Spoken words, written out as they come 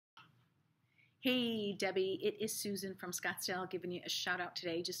Hey Debbie, it is Susan from Scottsdale giving you a shout out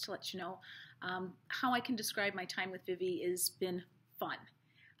today just to let you know how I can describe my time with ViVI has been fun.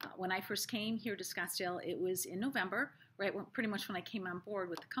 When I first came here to Scottsdale, it was in November, right, pretty much when I came on board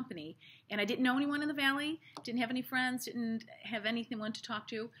with the company. And I didn't know anyone in the Valley, didn't have any friends, didn't have anyone to talk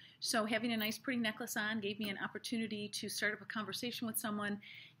to. So having a nice pretty necklace on gave me an opportunity to start up a conversation with someone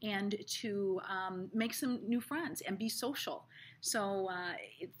and to make some new friends and be social. So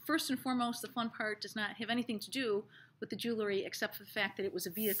first and foremost, the fun part does not have anything to do with the jewelry except for the fact that it was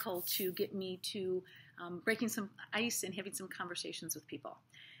a vehicle to get me to breaking some ice and having some conversations with people.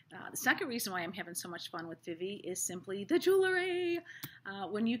 The second reason why I'm having so much fun with ViVI is simply the jewelry.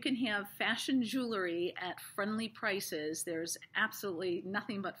 When you can have fashion jewelry at friendly prices, there's absolutely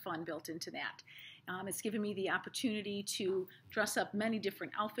nothing but fun built into that. It's given me the opportunity to dress up many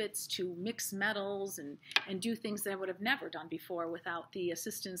different outfits, to mix metals and do things that I would have never done before without the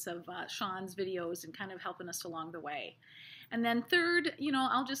assistance of Sean's videos and kind of helping us along the way. And then third, you know,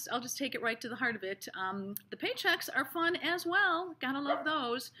 I'll just take it right to the heart of it. The paychecks are fun as well. Gotta love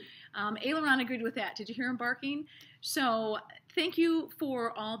those. Aileron agreed with that. Did you hear him barking? So thank you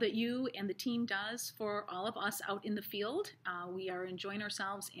for all that you and the team does for all of us out in the field. We are enjoying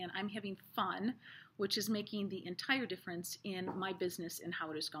ourselves and I'm having fun, which is making the entire difference in my business and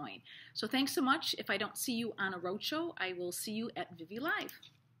how it is going. So thanks so much. If I don't see you on a roadshow, I will see you at ViVI Live.